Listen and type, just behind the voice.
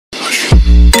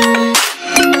So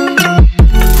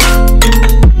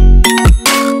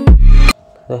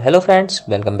hello friends,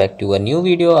 welcome back to a new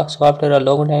video. So after a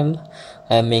long time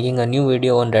I am making a new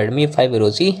video on Redmi 5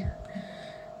 Rosy.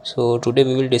 So today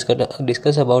we will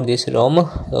discuss about this ROM.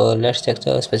 Let's check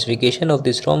the specification of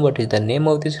this ROM. What is the name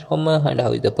of this ROM and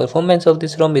how is the performance of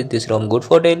this ROM? Is this ROM good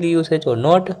for daily usage or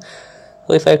not?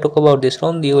 So if I talk about this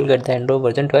ROM, you will get the Android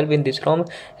version 12 in this ROM.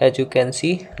 As you can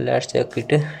see, let's check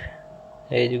it.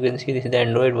 As you can see, this is the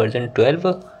Android version 12.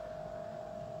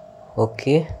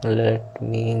 Okay, let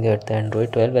me get the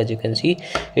Android 12. As you can see,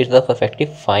 it's the perfectly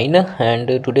fine, and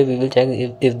today we will check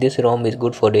if this ROM is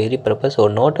good for daily purpose or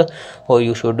not, or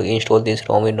you should install this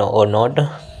ROM or not.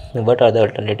 What are the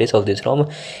alternatives of this ROM?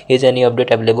 Is any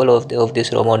update available of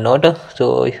this ROM or not?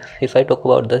 So if I talk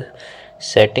about the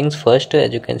settings first,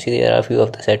 as you can see, there are a few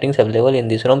of the settings available in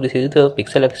this ROM. This is the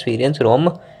Pixel Experience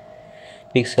ROM,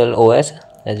 PixelOS.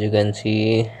 As you can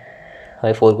see,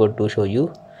 I forgot to show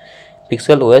you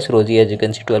PixelOS Rosy, as you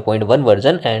can see, 12.1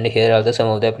 version, and here are the some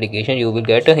of the applications you will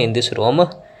get in this ROM.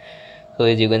 So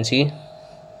as you can see,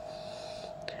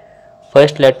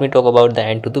 first let me talk about the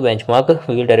Antutu benchmark.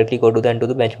 We will directly go to the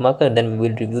Antutu benchmark and then we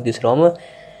will review this ROM,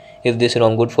 if this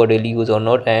ROM good for daily use or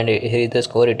not. And here is the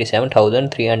score,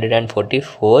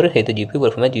 87,344. Here the GPU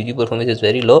performance. GPU performance is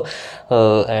very low,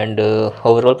 and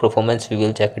overall performance we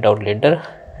will check it out later.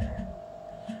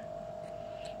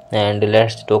 And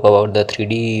let's talk about the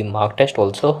 3D mark test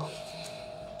also.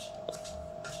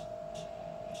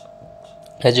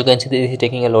 As you can see, this is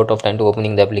taking a lot of time to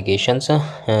opening the applications.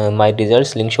 My result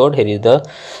slingshot. Here is the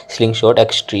slingshot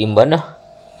extreme 1.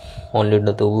 Only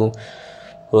the two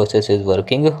process is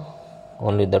working,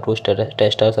 only the two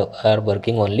testers are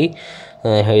working only.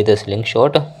 Here is the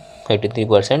slingshot,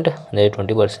 83%, there is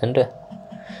 20%.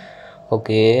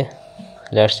 Okay,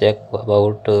 let's check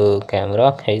about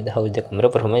camera. How is the camera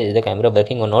performance? Is the camera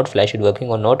working or not? Flash is working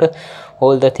or not?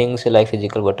 All the things like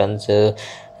physical buttons,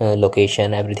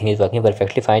 location, everything is working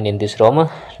perfectly fine in this ROM.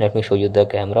 Let me show you the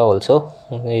camera also.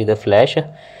 Okay, the flash,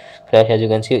 as you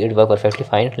can see, it works perfectly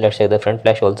fine. Let's check the front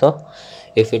flash also,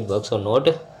 if it works or not.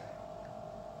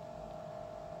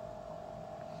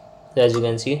 As you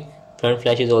can see, front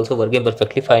flash is also working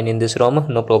perfectly fine in this ROM,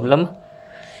 no problem.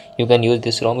 You can use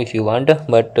this ROM if you want,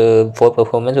 but for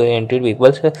performance oriented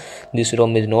people, this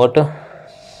ROM is not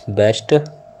best.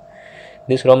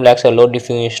 This ROM lags a lot if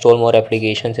you install more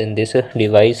applications in this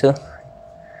device.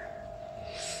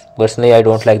 Personally, I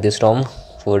don't like this ROM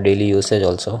for daily usage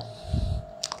also.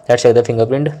 Let's check the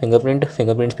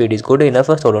fingerprint speed is good enough,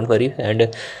 so don't worry.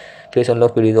 And face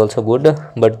unlock speed is also good,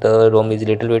 but the ROM is a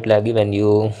little bit laggy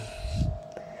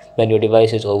when your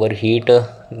device is overheat,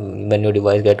 when your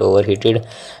device get overheated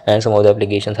and some of the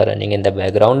applications are running in the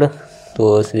background.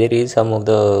 So there is some of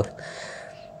the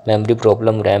memory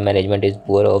problem, RAM management is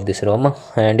poor of this ROM.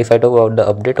 And if I talk about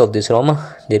the update of this ROM,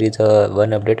 there is one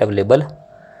update available,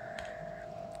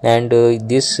 and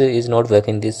this is not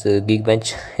working. This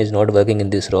Geekbench is not working in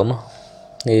this ROM.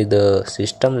 Here is the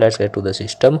system. Let's get to the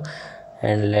system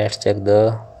and let's check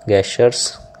the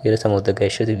gestures. Here are some of the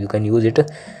gestures, if you can use it.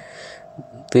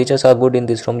 Features are good in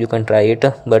this ROM, you can try it,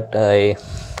 but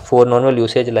for normal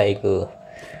usage, like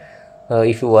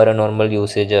if you are a normal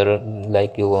user,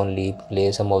 like you only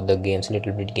play some of the games,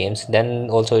 little bit games, then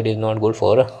also it is not good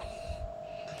for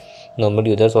normal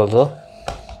users also.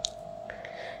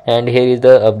 And here is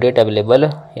the update available.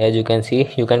 As you can see,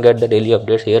 you can get the daily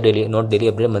updates here, not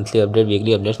daily update, monthly update,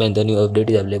 weekly updates. When the new update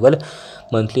is available,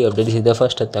 monthly update is the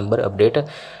 1st September update.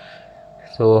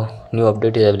 So new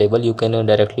update is available. You can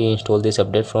directly install this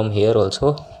update from here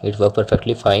also. It works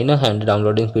perfectly fine, and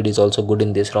downloading speed is also good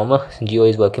in this ROM. Geo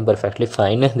is working perfectly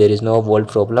fine. There is no volt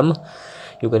problem.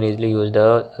 You can easily use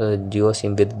the Geo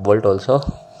SIM with volt also.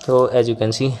 So as you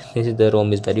can see, this is the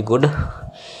ROM is very good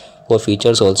for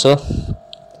features also,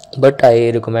 but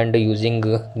I recommend using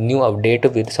new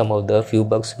update with some of the few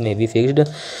bugs may be fixed.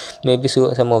 Maybe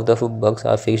some of the bugs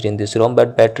are fixed in this ROM.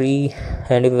 But battery,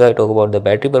 and if I talk about the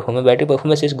battery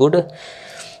performance is good,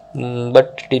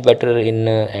 but it is better in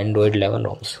Android 11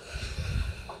 ROMs.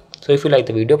 So if you like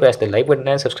the video, press the like button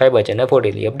and subscribe my channel for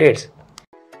daily updates.